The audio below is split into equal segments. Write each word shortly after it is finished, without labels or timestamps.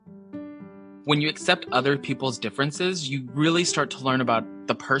When you accept other people's differences, you really start to learn about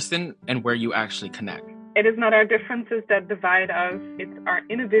the person and where you actually connect. It is not our differences that divide us, it's our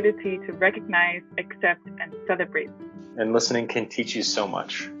inability to recognize, accept, and celebrate. And listening can teach you so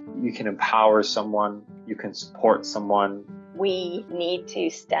much. You can empower someone, you can support someone. We need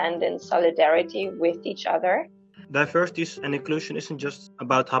to stand in solidarity with each other. Diversity and inclusion isn't just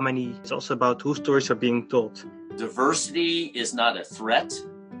about how many, it's also about whose stories are being told. Diversity is not a threat.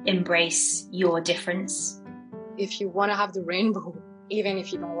 Embrace your difference. If you want to have the rainbow, even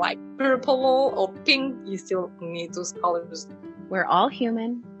if you don't like purple or pink, you still need those colors. We're all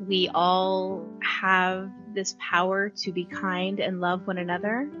human. We all have this power to be kind and love one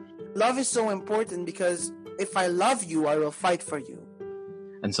another. Love is so important because if I love you, I will fight for you.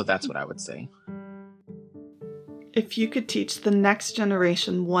 And so that's what I would say. If you could teach the next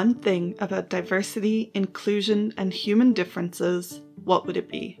generation one thing about diversity, inclusion, and human differences, what would it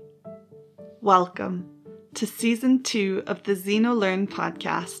be? Welcome to Season 2 of the Xenolearn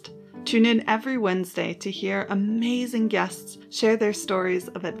podcast. Tune in every Wednesday to hear amazing guests share their stories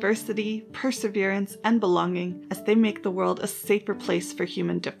of adversity, perseverance, and belonging as they make the world a safer place for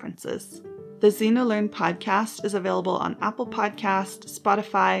human differences. The Xenolearn podcast is available on Apple Podcast,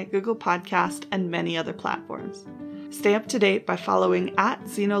 Spotify, Google Podcast, and many other platforms. Stay up to date by following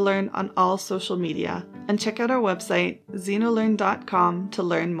 @Xenolearn on all social media, and check out our website, xenolearn.com, to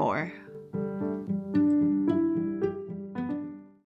learn more.